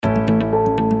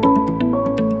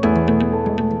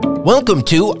Welcome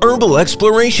to Herbal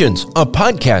Explorations, a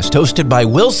podcast hosted by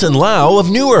Wilson Lau of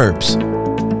New Herbs.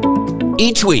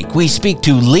 Each week, we speak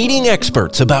to leading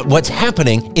experts about what's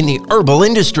happening in the herbal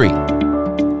industry.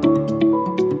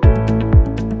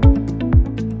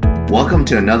 Welcome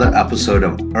to another episode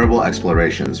of Herbal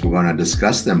Explorations. We're going to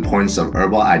discuss the importance of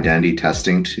herbal identity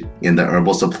testing in the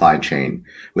herbal supply chain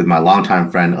with my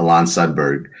longtime friend, Elan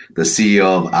Sudberg, the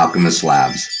CEO of Alkemist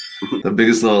Labs, the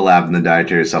biggest little lab in the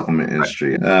dietary supplement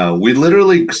industry. We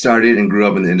literally started and grew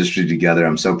up in the industry together.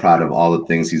 I'm so proud of all the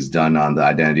things he's done on the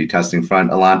identity testing front.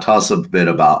 Elan, tell us a bit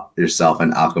about yourself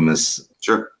and Alkemist.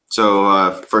 Sure.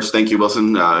 So first, thank you,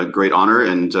 Wilson. Great honor.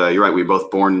 And you're right, we were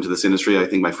both born into this industry. I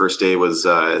think my first day was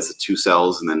as 2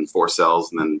 cells and then 4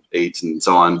 cells and then 8 and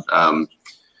so on.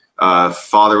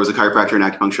 Father was a chiropractor and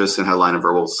acupuncturist and had a line of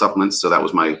herbal supplements. So that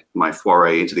was my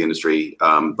foray into the industry.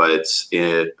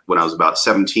 When I was about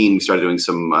 17, we started doing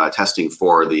some testing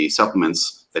for the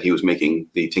supplements that he was making,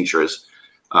 the tinctures,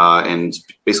 and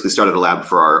basically started a lab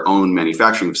for our own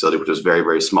manufacturing facility, which was very,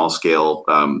 very small scale,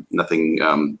 nothing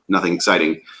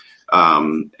exciting.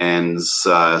 And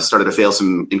started to fail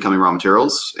some incoming raw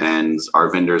materials, and our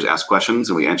vendors asked questions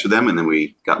and we answered them, and then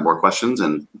we got more questions,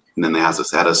 and then they had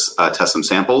us test some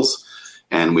samples,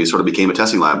 and we sort of became a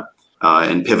testing lab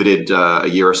and pivoted a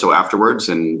year or so afterwards.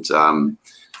 And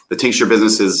the tincture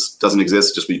business doesn't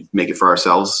exist, just we make it for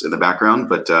ourselves in the background.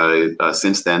 But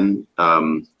since then,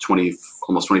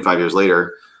 almost 25 years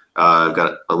later, I've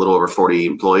got a little over 40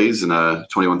 employees in a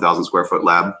 21,000 square foot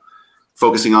lab,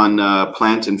 focusing on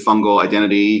plant and fungal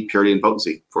identity, purity, and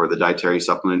potency for the dietary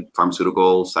supplement,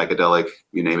 pharmaceutical, psychedelic,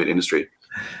 you name it, industry.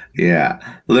 Yeah,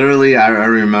 literally, I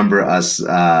remember us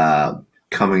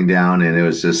coming down, and it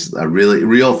was just a really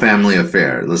real family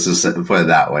affair. Let's just put it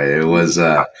that way. It was,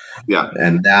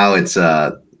 and now it's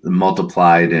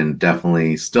multiplied and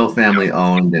definitely still family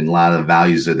owned, and a lot of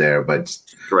values are there, but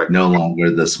correct, no longer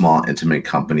the small intimate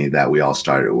company that we all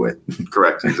started with.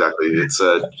 Correct, exactly. It's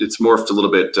morphed a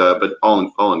little bit, but all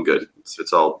in good.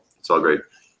 It's all great.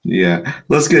 Yeah,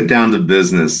 let's get down to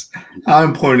business. How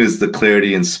important is the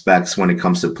clarity and specs when it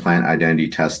comes to plant identity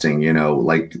testing? You know,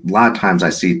 like a lot of times I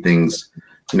see things,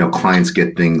 clients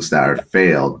get things that are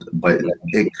failed, but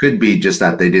it could be just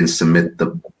that they didn't submit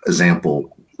the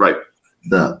example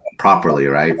properly,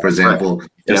 right? For example,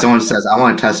 if someone says, I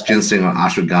want to test ginseng or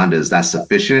ashwagandha, is that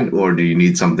sufficient, or do you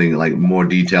need something like more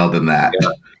detailed than that? Yeah.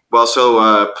 Well,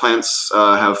 so plants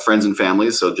have friends and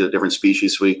families, so different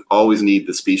species. So we always need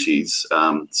the species.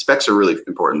 Specs are really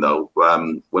important, though.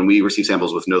 When we receive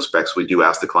samples with no specs, we do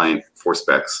ask the client for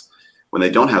specs. When they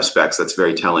don't have specs, that's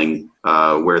very telling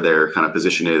where their kind of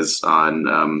position is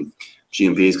on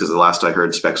GMPs, because the last I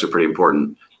heard, specs are pretty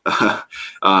important. A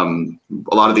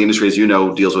lot of the industry, as you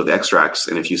know, deals with extracts.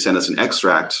 And if you send us an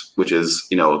extract, which is,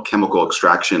 a chemical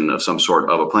extraction of some sort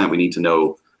of a plant, we need to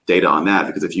know data on that,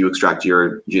 because if you extract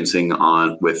your ginseng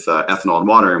with ethanol and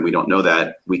water and we don't know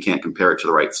that, we can't compare it to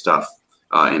the right stuff,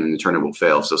 and in turn it will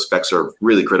fail. So specs are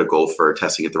really critical for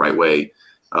testing it the right way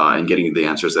and getting the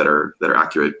answers that are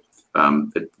accurate.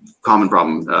 Common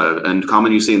problem and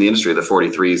common you see in the industry, the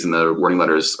 43s and the warning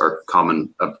letters are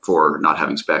common for not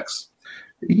having specs.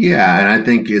 Yeah, and I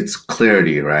think it's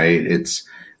clarity, right? It's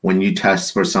when you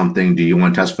test for something, do you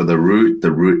want to test for the root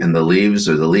and the leaves,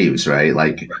 or the leaves, right?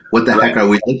 Like, what the heck are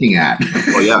we looking at?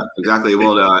 Well, yeah, exactly.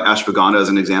 Well, ashwagandha as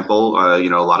an example, a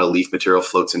lot of leaf material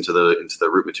floats into the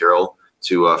root material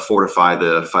to fortify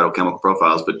the phytochemical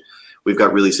profiles. But we've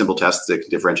got really simple tests that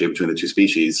can differentiate between the two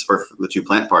species or the two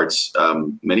plant parts.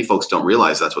 Many folks don't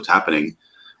realize that's what's happening.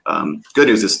 Good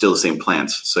news is still the same plant,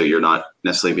 so you're not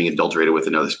necessarily being adulterated with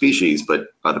another species, but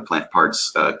other plant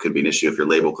parts could be an issue if your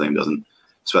label claim doesn't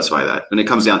specify that. And it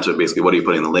comes down to basically what are you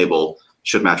putting in the label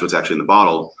should match what's actually in the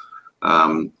bottle,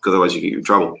 because otherwise you can get in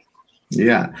trouble.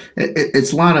 Yeah,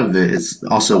 it's a lot of it. It's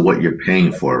also what you're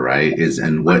paying for, right?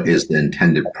 And what is the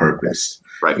intended purpose?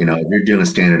 Right. If you're doing a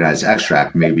standardized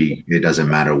extract, maybe it doesn't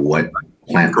matter what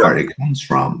plant part it comes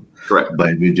from. Correct. But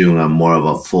if you're doing a more of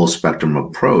a full spectrum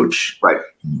approach, right?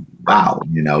 Wow,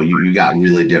 you got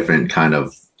really different kind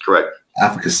of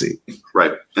efficacy.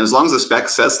 Right. And as long as the spec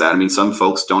says that, some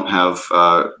folks don't have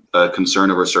a concern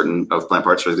over certain of plant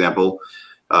parts, for example,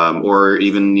 or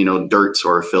even, dirt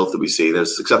or filth that we see.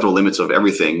 There's acceptable limits of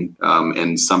everything.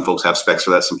 And some folks have specs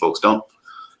for that, some folks don't.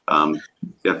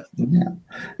 Yeah.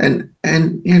 And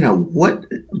what,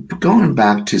 going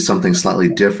back to something slightly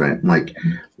different, like,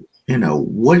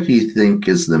 what do you think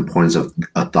is the importance of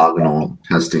orthogonal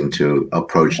testing to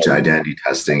approach to identity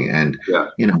testing? And,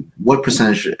 what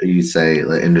percentage you say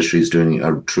the industry is doing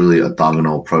a truly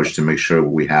orthogonal approach to make sure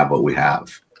we have what we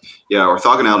have? Yeah,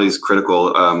 orthogonality is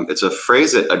critical. It's a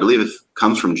phrase that I believe it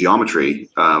comes from geometry,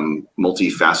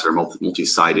 multifaceted or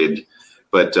multi-sided,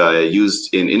 but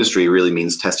used in industry really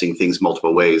means testing things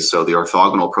multiple ways. So the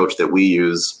orthogonal approach that we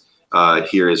use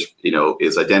here is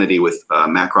identity with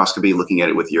macroscopy, looking at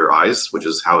it with your eyes, which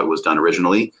is how it was done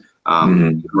originally.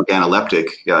 Organoleptic,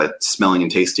 smelling and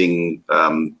tasting,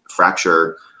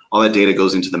 fracture, all that data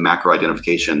goes into the macro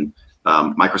identification.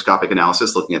 Microscopic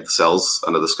analysis, looking at the cells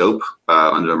under the scope,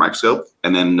 under a microscope,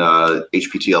 and then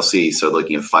HPTLC, so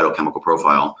looking at phytochemical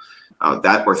profile.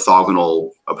 That orthogonal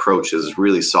approach is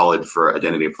really solid for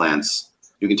identity of plants.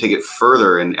 You can take it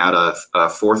further and add a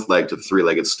fourth leg to the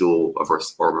three-legged stool of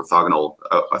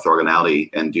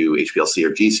orthogonality and do HPLC or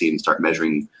GC and start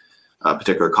measuring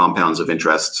particular compounds of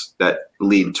interest that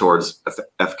lead towards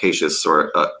efficacious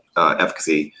or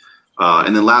efficacy.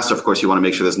 And then last, of course, you want to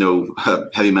make sure there's no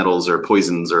heavy metals or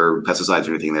poisons or pesticides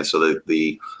or anything there. So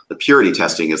the purity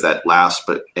testing is that last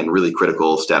and really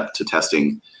critical step to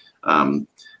testing.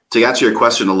 To answer your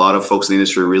question, a lot of folks in the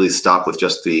industry really stop with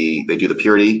just they do the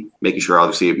purity, making sure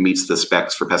obviously it meets the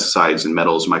specs for pesticides and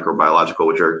metals, microbiological,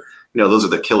 which are, those are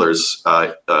the killers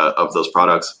of those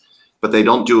products. But they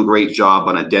don't do a great job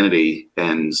on identity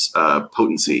and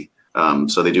potency.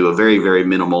 So they do a very, very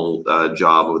minimal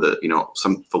job with it.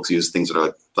 Some folks use things that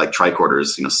are like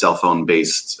tricorders, cell phone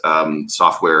based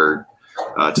software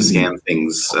to scan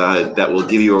things that will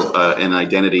give you an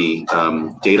identity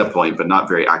data point, but not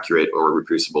very accurate or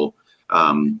reproducible.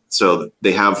 So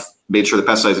they have made sure the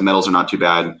pesticides and metals are not too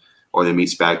bad, or they meet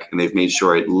spec, and they've made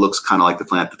sure it looks kind of like the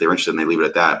plant that they're interested in. They leave it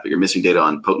at that, but you're missing data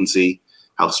on potency.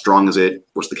 How strong is it?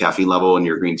 What's the caffeine level in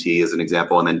your green tea as an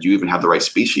example? And then do you even have the right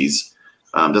species?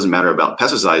 Doesn't matter about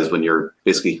pesticides when you're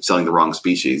basically selling the wrong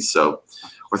species. So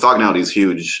orthogonality is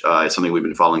huge. It's something we've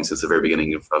been following since the very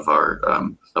beginning of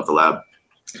the lab.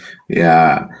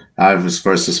 Yeah, I was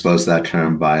first exposed to that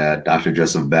term by Dr.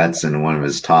 Joseph Betts in one of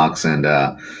his talks, and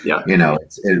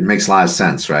it makes a lot of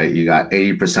sense, right? You got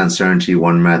 80% certainty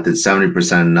one method,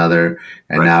 70% another,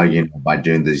 and right. Now by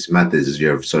doing these methods,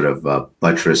 you've sort of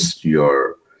buttressed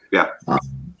your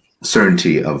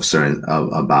certainty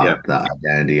about the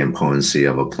identity and potency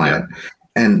of a plant.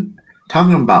 Yeah. And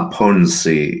talking about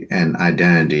potency and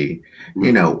identity,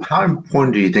 how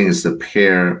important do you think is to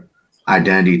pair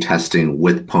identity testing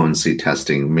with potency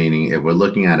testing? Meaning, if we're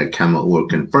looking at a chemical, we're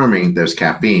confirming there's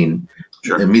caffeine,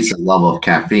 sure. It meets the level of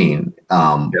caffeine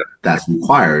that's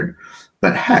required.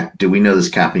 But heck, do we know this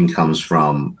caffeine comes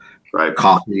from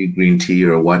coffee, green tea,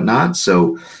 or whatnot?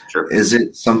 So sure. Is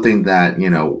it something that,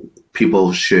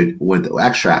 people should, with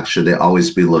extracts, should they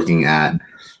always be looking at,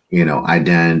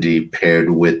 identity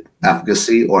paired with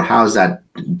efficacy, or how is that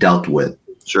dealt with?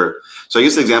 Sure. So I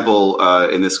guess the example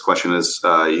in this question is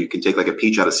you can take like a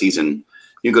peach out of season.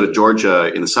 You can go to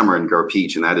Georgia in the summer and grow a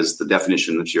peach, and that is the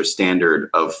definition, which is your standard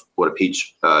of what a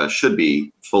peach should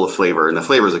be, full of flavor. And the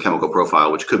flavor is a chemical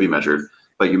profile, which could be measured,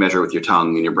 but you measure with your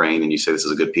tongue and your brain, and you say this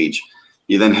is a good peach.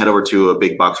 You then head over to a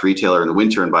big box retailer in the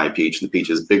winter and buy a peach, and the peach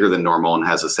is bigger than normal and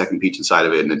has a second peach inside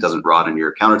of it, and it doesn't rot on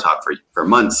your countertop for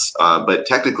months. But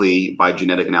technically, by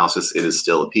genetic analysis, it is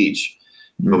still a peach.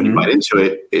 But when you bite into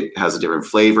it, it has a different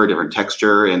flavor, different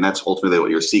texture, and that's ultimately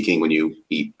what you're seeking when you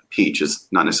eat peach, is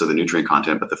not necessarily the nutrient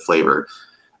content, but the flavor.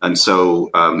 And so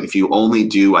if you only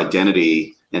do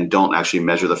identity and don't actually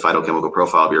measure the phytochemical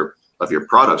profile of your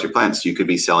products, your plants, you could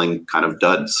be selling kind of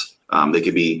duds. They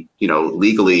could be,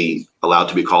 legally allowed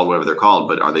to be called whatever they're called,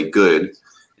 but are they good?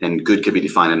 And good could be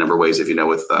defined in a number of ways, if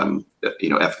with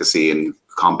efficacy and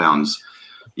compounds.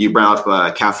 You brought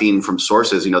up caffeine from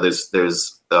sources.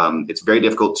 There's it's very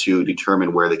difficult to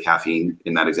determine where the caffeine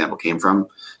in that example came from.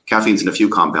 Caffeine's in a few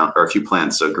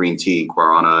plants, so green tea,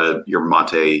 guarana, yerba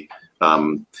mate.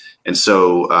 And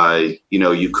so,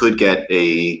 you could get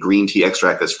a green tea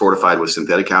extract that's fortified with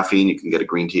synthetic caffeine. You can get a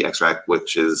green tea extract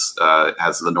which has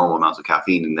the normal amounts of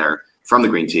caffeine in there from the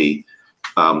green tea.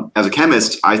 As a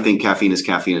chemist, I think caffeine is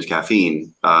caffeine is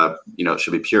caffeine. It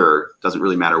should be pure. Doesn't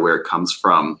really matter where it comes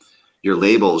from. Your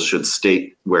labels should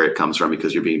state where it comes from,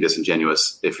 because you're being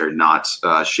disingenuous if you're not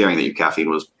sharing that your caffeine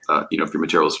was, if your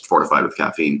material is fortified with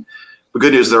caffeine. The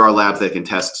good news, there are labs that can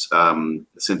test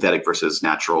synthetic versus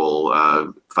natural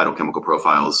phytochemical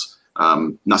profiles.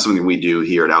 Not something we do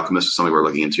here at Alkemist, but something we're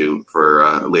looking into for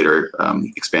later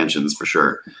expansions for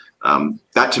sure.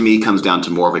 That to me comes down to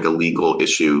more of like a legal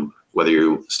issue, whether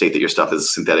you state that your stuff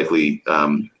is synthetically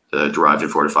derived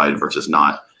and fortified versus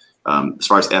not. As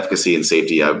far as efficacy and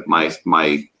safety,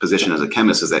 my position as a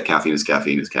chemist is that caffeine is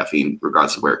caffeine,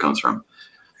 regardless of where it comes from.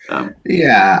 I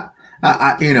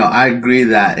agree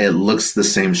that it looks the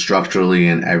same structurally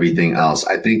and everything else.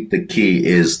 I think the key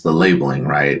is the labeling,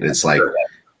 right? It's like,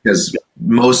 Because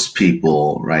most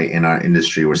people, right, in our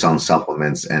industry, we're selling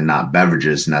supplements and not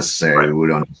beverages necessarily. Right. We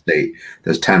don't state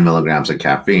there's 10 milligrams of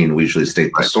caffeine. We usually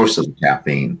state the source of the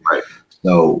caffeine. Right.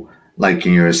 So, like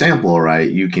in your example, right,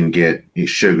 you can get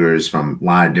sugars from a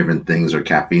lot of different things or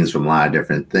caffeines from a lot of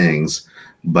different things.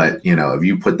 But, if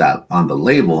you put that on the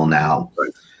label now,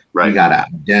 you got an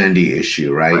identity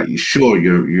issue, right? Sure,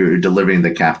 you're delivering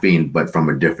the caffeine, but from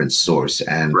a different source.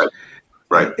 And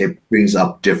it brings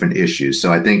up different issues.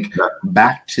 So I think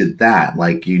back to that,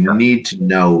 like you need to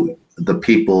know the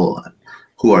people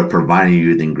who are providing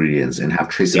you the ingredients and have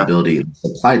traceability in the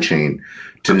supply chain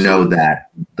to know that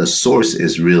the source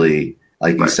is really,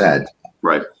 like you said,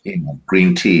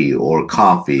 green tea or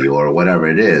coffee or whatever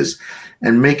it is,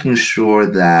 and making sure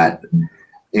that,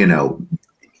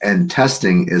 and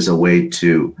testing is a way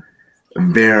to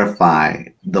verify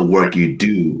the work you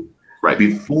do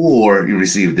before you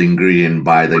receive the ingredient,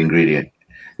 buy the ingredient,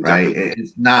 right?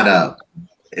 It's not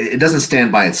it doesn't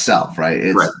stand by itself, right?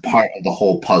 It's part of the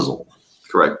whole puzzle.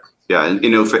 Correct. Yeah.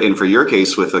 And, for your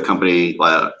case with a company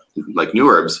like New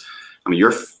Herbs, I mean,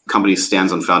 your company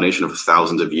stands on foundation of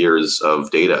thousands of years of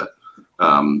data.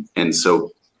 And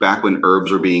so back when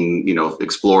herbs were being,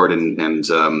 explored and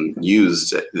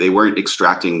used, they weren't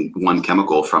extracting one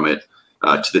chemical from it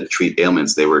to treat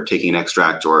ailments. They were taking an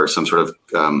extract or some sort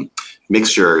of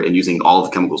mixture and using all the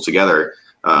chemicals together.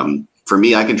 For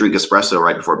me, I can drink espresso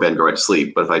right before bed and go right to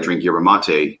sleep. But if I drink yerba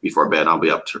mate before bed, I'll be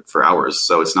up for hours.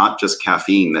 So it's not just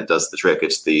caffeine that does the trick.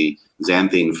 It's the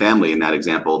xanthine family in that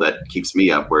example that keeps me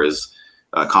up, whereas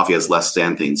coffee has less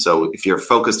xanthine. So if you're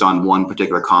focused on one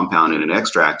particular compound in an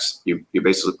extract, you're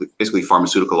basically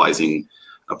pharmaceuticalizing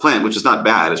a plant, which is not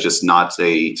bad. It's just not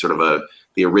a sort of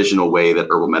the original way that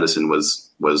herbal medicine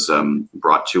was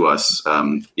brought to us,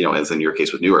 as in your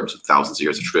case with New Herbs, thousands of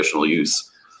years of traditional use.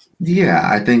 Yeah,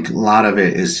 I think a lot of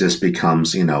it is just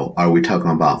becomes, are we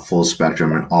talking about full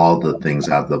spectrum and all the things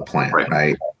out of the plant,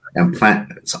 right? And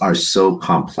plants are so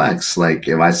complex. Like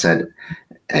if I said,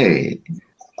 hey,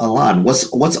 Elan,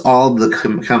 what's all the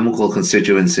chemical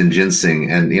constituents in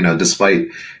ginseng? And, despite,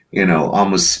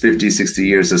 almost 50, 60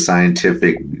 years of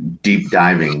scientific deep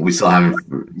diving, we still haven't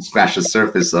scratched the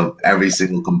surface of every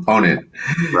single component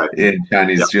in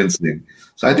Chinese ginseng.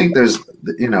 So I think there's,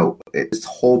 it's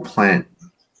whole plant.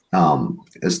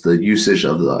 Is the usage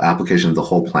of the application of the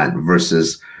whole plant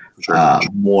versus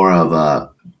more of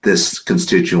this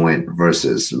constituent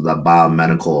versus the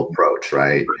biomedical approach,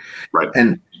 right?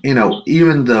 And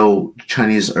even though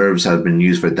Chinese herbs have been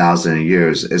used for thousands of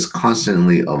years, it's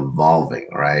constantly evolving,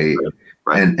 right?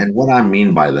 And what I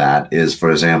mean by that is,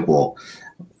 for example,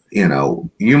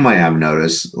 you might have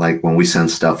noticed, like when we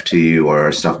send stuff to you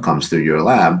or stuff comes through your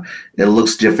lab, it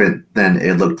looks different than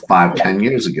it looked 5-10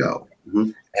 years ago.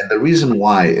 Mm-hmm. And the reason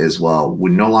why is, we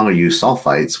no longer use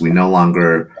sulfites. We no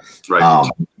longer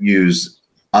use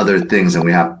other things, and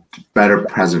we have better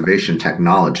preservation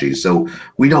technology. So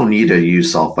we don't need to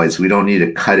use sulfites. We don't need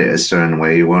to cut it a certain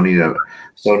way. We won't need to.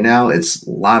 So now it's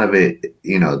a lot of it,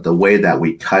 the way that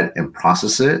we cut and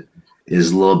process it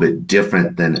is a little bit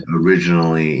different than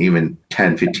originally, even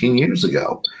 10, 15 years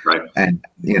ago. And,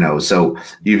 so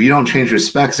if you don't change your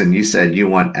specs and you said you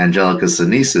want Angelica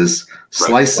sinensis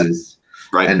slices,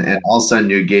 and all of a sudden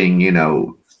you're getting,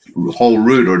 whole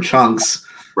root or chunks.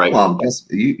 Well,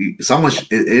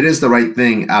 it is the right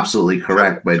thing, absolutely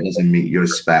correct, but it doesn't meet your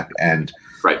spec. And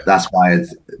that's why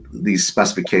these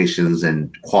specifications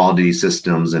and quality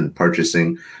systems and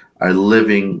purchasing are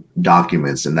living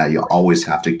documents, and that you always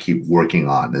have to keep working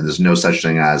on. And there's no such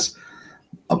thing as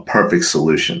a perfect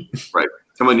solution.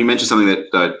 And when you mentioned something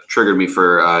that triggered me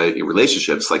for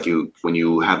relationships, like when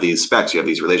you have these specs, you have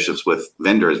these relationships with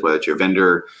vendors, whether it's your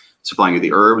vendor supplying you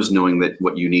the herbs, knowing that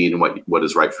what you need and what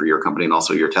is right for your company, and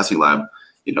also your testing lab,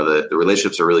 the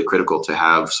relationships are really critical to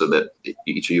have so that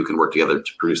each of you can work together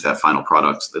to produce that final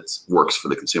product that works for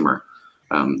the consumer.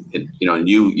 And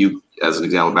you, as an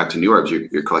example, back to New Herbs,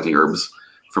 you're collecting herbs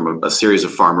from a series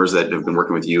of farmers that have been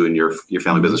working with you and your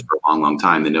family business for a long, long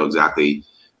time. They know exactly.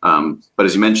 But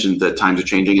as you mentioned, the times are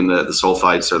changing, and the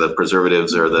sulfites or the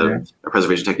preservatives or the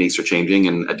preservation techniques are changing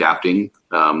and adapting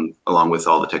along with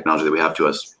all the technology that we have to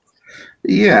us.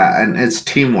 Yeah, and it's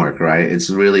teamwork, right? It's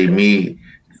really me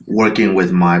working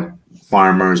with my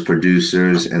farmers,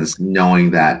 producers, and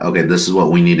knowing that, okay, this is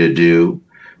what we need to do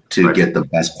to get the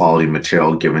best quality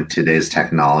material given today's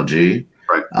technology,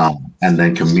 and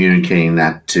then communicating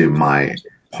that to my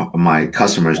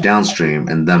customers downstream,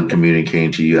 and them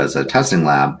communicating to you as a testing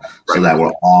lab, so that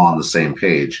we're all on the same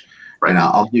page. And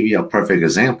I'll give you a perfect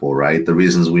example, right? The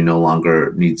reasons we no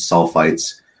longer need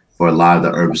sulfites for a lot of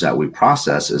the herbs that we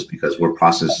process is because we're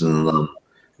processing them,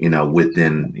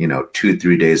 within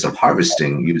 2-3 days of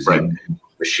harvesting using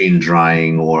machine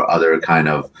drying or other kind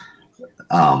of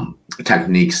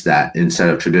techniques that instead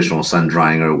of traditional sun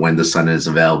drying or when the sun is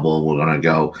available, we're going to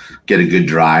go get a good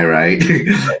dry, right?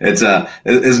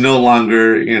 It's no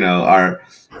longer,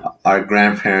 our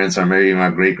grandparents or maybe even our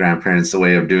great grandparents, the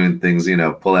way of doing things,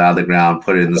 pull it out of the ground,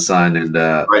 put it in the sun and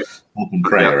hope and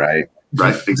pray, right?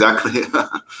 Right. Exactly.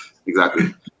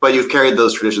 Exactly. But you've carried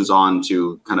those traditions on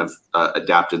to kind of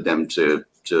adapted them to,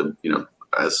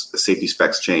 as the safety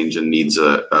specs change and needs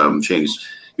change,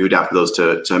 you adapt those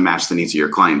to match the needs of your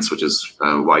clients, which is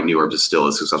why New Herbs is still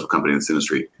a successful company in this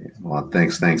industry. Well,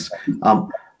 thanks.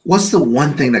 What's the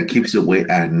one thing that keeps you awake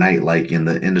at night, like in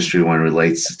the industry when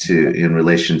in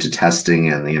relation to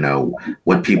testing and,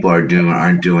 what people are doing or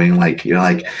aren't doing? Like, you're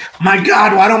like, my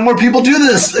God, why don't more people do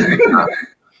this?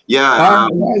 Yeah.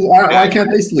 Why can't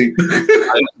they sleep?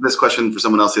 I had this question for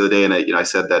someone else the other day, and I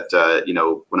said that,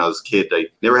 when I was a kid, I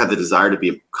never had the desire to be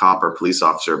a cop or police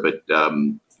officer, but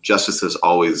justice has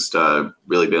always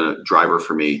really been a driver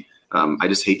for me. I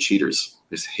just hate cheaters.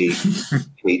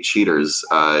 Hate cheaters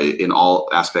in all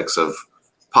aspects of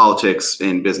politics,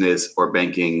 in business or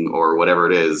banking or whatever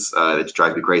it is. It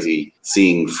drives me crazy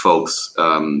seeing folks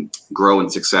grow in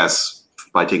success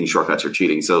by taking shortcuts or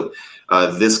cheating. So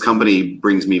this company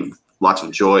brings me lots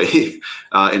of joy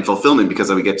and fulfillment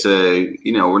because we get to,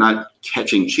 we're not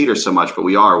catching cheaters so much, but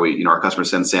we are. Our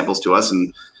customers send samples to us,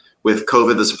 and with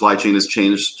COVID, the supply chain has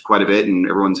changed quite a bit, and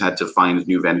everyone's had to find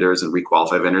new vendors and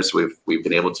requalify vendors. So we've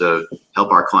been able to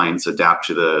help our clients adapt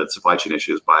to the supply chain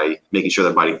issues by making sure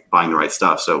they're buying the right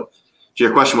stuff. So to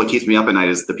your question, what keeps me up at night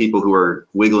is the people who are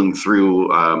wiggling through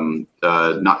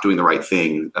not doing the right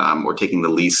thing or taking the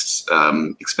least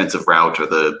expensive route or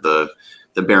the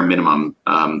bare minimum.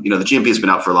 The GMP has been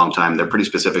out for a long time. They're pretty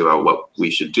specific about what we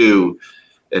should do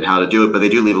and how to do it, but they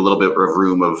do leave a little bit of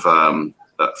room of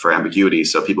for ambiguity,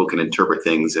 so people can interpret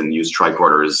things and use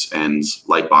tricorders and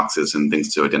light boxes and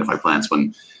things to identify plants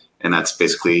and that's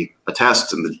basically a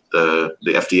test, and the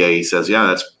FDA says,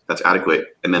 yeah, that's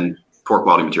adequate, and then poor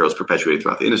quality materials perpetuated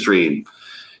throughout the industry.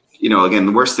 And again,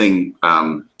 the worst thing,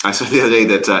 I said the other day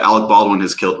that Alec Baldwin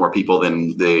has killed more people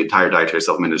than the entire dietary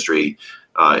supplement industry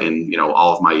in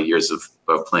all of my years of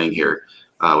playing here,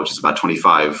 which is about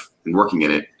 25 and working in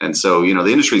it. And so,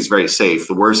 the industry is very safe.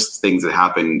 The worst things that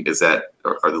happen is that,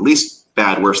 or the least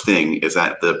bad worst thing is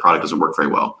that the product doesn't work very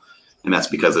well. And that's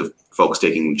because of folks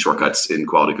taking shortcuts in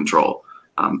quality control.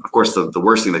 Of course, the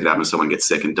worst thing that could happen is someone gets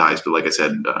sick and dies. But like I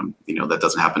said, that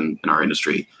doesn't happen in our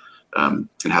industry.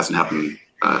 It hasn't happened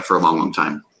for a long, long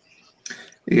time.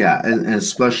 Yeah. And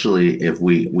especially if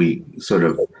we sort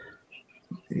of,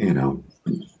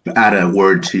 add a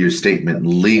word to your statement,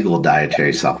 legal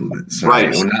dietary supplements,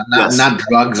 right? Not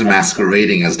drugs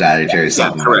masquerading as dietary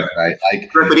supplements, correct. Right?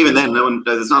 Correct, but even then,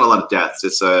 there's not a lot of deaths.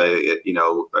 It's I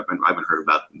haven't heard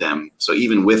about them. So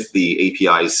even with the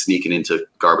APIs sneaking into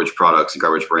garbage products and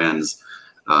garbage brands,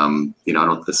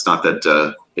 it's not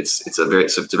that it's a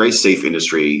very safe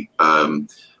industry,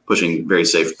 pushing very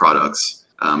safe products.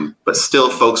 But still,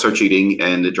 folks are cheating,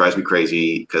 and it drives me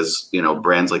crazy because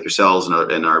brands like yourselves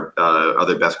and our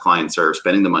other best clients are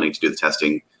spending the money to do the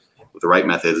testing with the right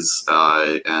methods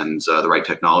and the right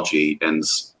technology, and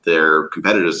their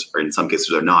competitors, or in some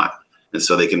cases, are not. And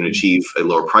so they can achieve a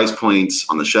lower price point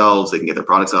on the shelves. They can get their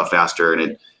products out faster,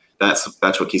 and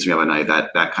that's what keeps me up at night.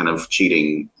 That kind of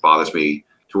cheating bothers me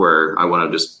to where I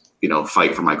want to just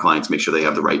fight for my clients, make sure they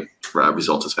have the right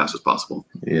results as fast as possible.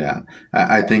 Yeah.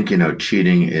 I think,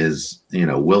 cheating is,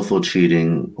 willful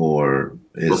cheating or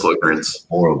is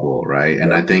horrible, right?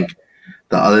 And I think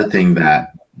the other thing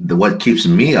what keeps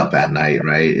me up at night,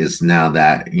 right, is now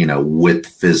that, with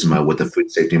FSMA, with the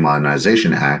Food Safety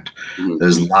Modernization Act,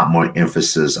 there's a lot more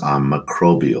emphasis on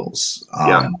microbials.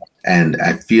 And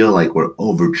I feel like we're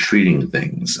over-treating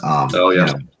things.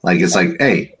 It's like,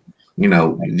 hey,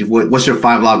 what's your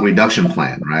 5-log reduction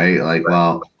plan, right? Like,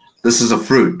 well, this is a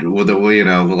fruit with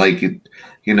 99%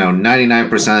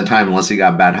 of the time, unless you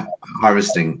got bad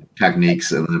harvesting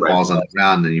techniques and it falls on the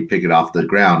ground and you pick it off the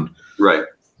ground. Right.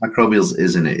 Microbials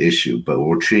isn't an issue, but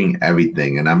we're treating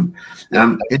everything. And I'm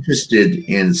interested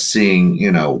in seeing,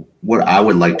 what I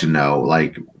would like to know,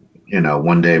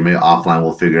 one day, maybe offline,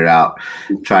 we'll figure it out,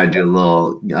 try to do a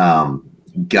little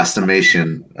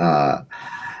guesstimation,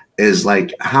 is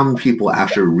like how many people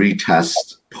actually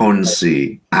retest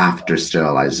potency after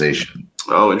sterilization.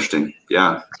 Oh, interesting.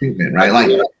 Yeah. Treatment, right?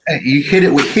 Like you hit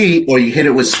it with heat or you hit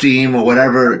it with steam or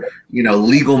whatever,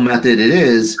 legal method it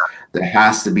is, there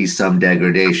has to be some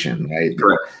degradation, right?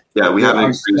 Correct. Yeah, we haven't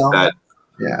experienced that.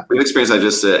 Yeah. We've experienced that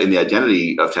just in the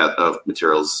identity of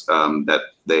materials, that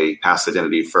they pass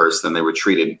identity first, then they were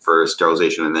treated for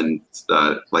sterilization, and then,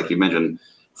 like you mentioned,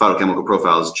 phytochemical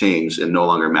profiles change and no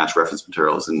longer match reference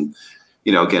materials. And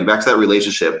again, back to that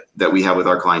relationship that we have with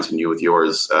our clients and you with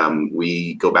yours,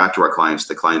 we go back to our clients.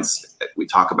 The clients, we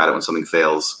talk about it when something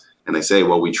fails, and they say,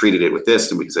 well, we treated it with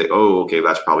this, and we can say, oh, okay,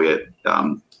 that's probably it.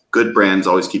 Good brands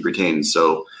always keep retained.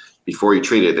 So before you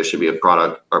treat it, there should be a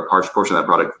product or portion of that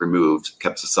product removed,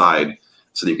 kept aside,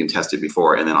 so that you can test it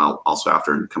before, and then I'll also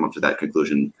after come up to that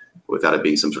conclusion without it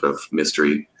being some sort of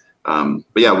mystery. But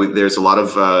yeah, there's a lot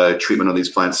of treatment on these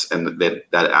plants, and that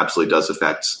absolutely does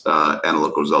affect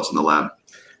analytical results in the lab.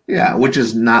 Yeah, which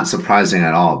is not surprising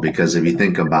at all, because if you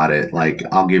think about it, like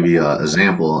I'll give you an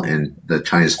example in the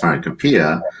Chinese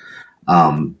pharmacopoeia.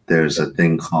 There's a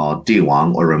thing called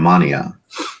Diwang or Rehmannia.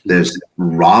 There's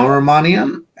raw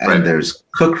Rehmannia and there's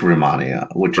cooked Rehmannia,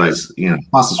 which is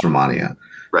process Rehmannia.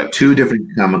 Right. Two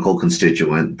different chemical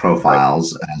constituent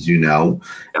profiles, as you know.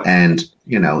 Yep. And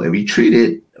if you treat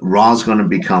it, raw is going to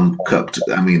become cooked.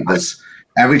 I mean, that's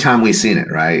every time we've seen it,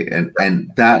 right?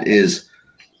 And that is,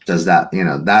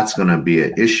 that's going to be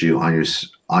an issue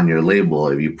on your label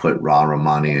if you put raw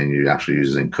Rehmannia and you're actually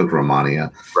using cooked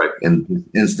Rehmannia in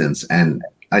this instance. And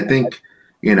I think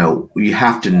you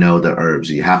have to know the herbs.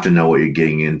 You have to know what you're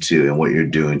getting into and what you're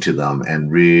doing to them,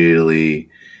 and really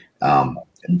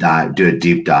do a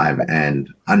deep dive and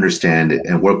understand it,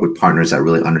 and work with partners that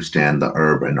really understand the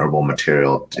herb and herbal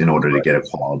material in order to get a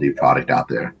quality product out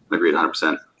there. Agreed,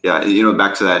 100%. Yeah,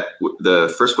 back to that,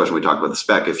 the first question we talked about, the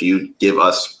spec. If you give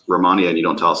us Rehmannia and you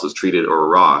don't tell us it's treated or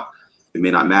raw, it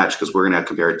may not match, because we're going to have to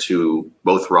compare it to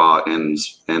both raw and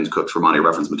cooked Rehmannia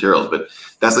reference materials. But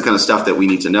that's the kind of stuff that we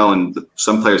need to know. And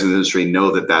some players in the industry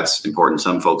know that that's important.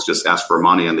 Some folks just ask for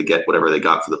Rehmannia and they get whatever they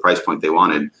got for the price point they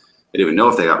wanted. They didn't even know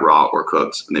if they got raw or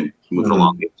cooked, and they move it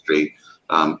along the industry,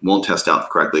 won't test out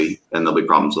correctly, and there'll be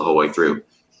problems the whole way through.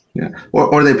 Yeah,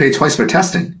 or they pay twice for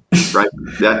testing. Right.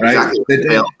 Yeah, right?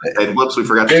 Exactly. Whoops, we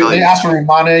forgot to tell you. They asked for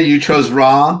Rehmannia, you chose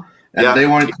raw. And they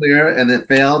weren't clear, and it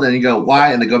failed, and you go,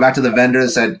 why? And they go back to the vendor and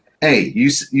said, hey,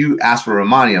 you asked for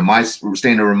Rehmannia. My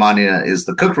standard Rehmannia is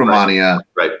the cooked Rehmannia.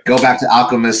 Right. Go back to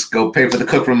Alkemist, go pay for the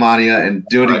cooked Rehmannia, and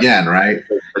do it again, right?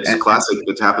 It's classic.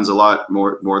 It happens a lot,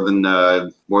 more than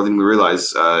we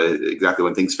realize. Exactly,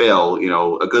 when things fail,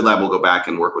 a good lab will go back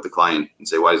and work with the client and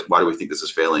say, why do we think this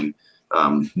is failing?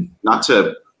 Not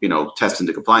to test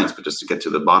into compliance, but just to get to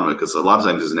the bottom of it, because a lot of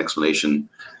times there's an explanation,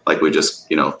 like we just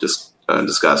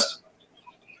discussed.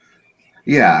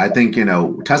 Yeah, I think,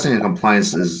 testing and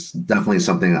compliance is definitely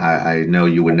something I know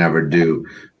you would never do.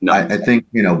 No. I think,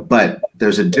 but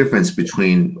there's a difference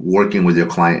between working with your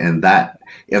client and that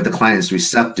if the client is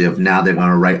receptive, now they're going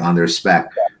to write on their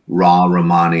spec raw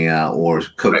Rehmannia or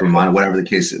cooked Rehmannia, whatever the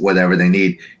case, whatever they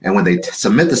need. And when they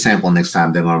submit the sample next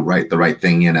time, they're going to write the right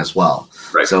thing in as well.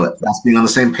 Right. So that's being on the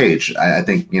same page. I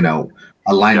think,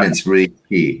 alignment's really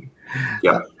key.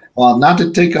 Yeah. Well, not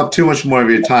to take up too much more of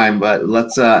your time, but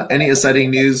let's any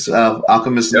exciting news of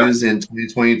Alkemist news in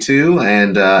 2022,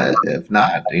 and if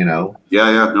not, No,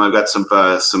 I've got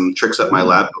some tricks up my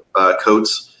lab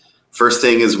coats. First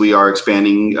thing is we are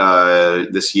expanding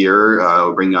this year.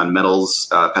 We're bringing on metals,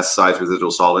 pesticides,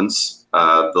 residual solvents.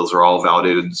 Those are all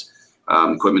validated.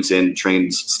 Equipment's in,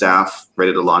 trained staff,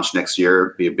 ready to launch next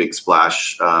year. Be a big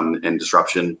splash and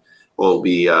disruption. We'll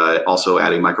be also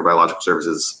adding microbiological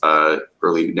services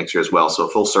early next year as well. So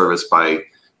full service by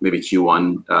maybe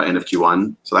Q1, end of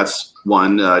Q1. So that's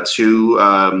one. Two,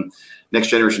 next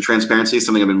generation transparency,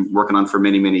 something I've been working on for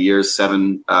many, many years.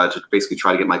 7, to basically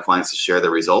try to get my clients to share their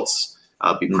results.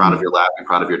 Be proud of your lab, be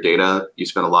proud of your data. You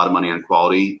spend a lot of money on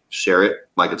quality, share it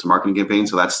like it's a marketing campaign.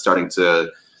 So that's starting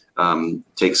to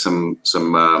take some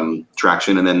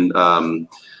traction. And then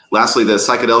lastly, the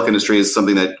psychedelic industry is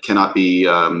something that cannot be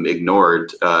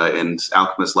ignored, and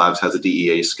Alkemist Labs has a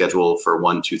DEA schedule for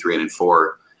 1, 2, 3, and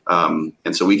 4.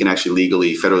 And so we can actually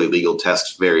federally legal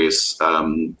test various,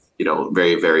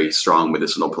 very, very strong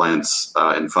medicinal plants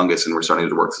and fungus. And we're starting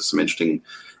to work with some interesting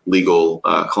legal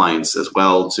clients as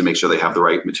well to make sure they have the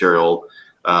right material.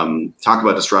 Talk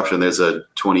about disruption. There's a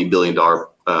 $20 billion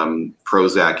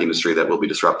Prozac industry that will be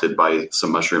disrupted by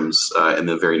some mushrooms in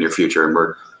the very near future. And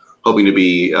we're hoping to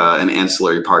be an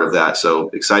ancillary part of that. So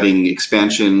exciting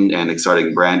expansion and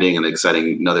exciting branding and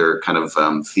exciting another kind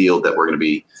of field that we're going to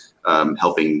be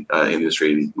helping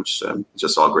industry, which is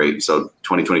just all great. So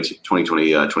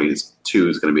 2022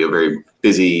 is going to be a very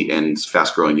busy and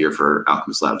fast growing year for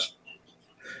Alkemist Labs.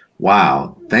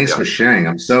 Wow. Thanks for sharing.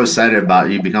 I'm so excited about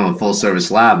you becoming a full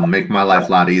service lab and make my life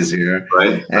a lot easier.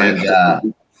 Right.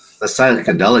 And the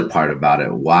psychedelic part about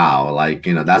it. Wow. Like,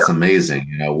 that's amazing.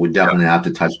 We definitely have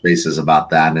to touch bases about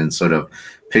that and sort of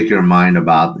pick your mind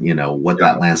about, what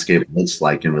that landscape looks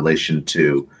like in relation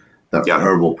to the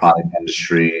herbal product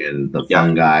industry and the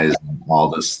fungi and all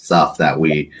the stuff that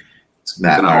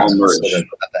are sort of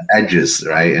at the edges,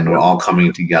 right? And we're all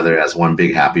coming together as one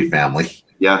big happy family.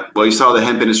 Yeah. Well, you saw the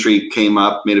hemp industry came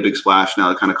up, made a big splash. Now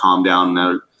it kind of calmed down.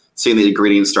 Now seeing the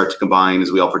ingredients start to combine,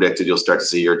 as we all predicted, you'll start to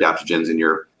see your adaptogens and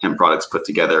your hemp products put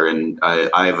together. And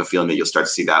I have a feeling that you'll start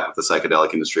to see that with the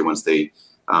psychedelic industry once they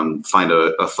find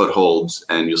a foothold,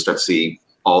 and you'll start to see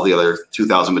all the other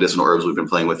 2,000 medicinal herbs we've been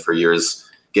playing with for years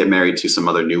get married to some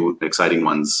other new exciting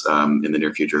ones in the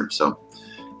near future. So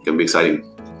it's going to be exciting.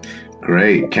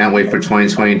 Great. Can't wait for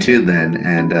 2022 then.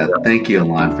 And thank you,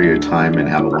 Elan, for your time, and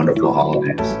have a wonderful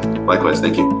holidays. Likewise.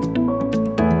 Thank you.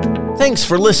 Thanks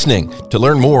for listening. To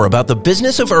learn more about the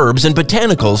business of herbs and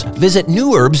botanicals, visit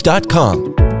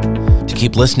newherbs.com. To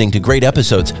keep listening to great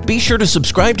episodes, be sure to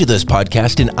subscribe to this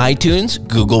podcast in iTunes,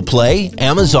 Google Play,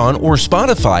 Amazon, or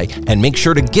Spotify, and make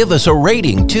sure to give us a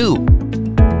rating too.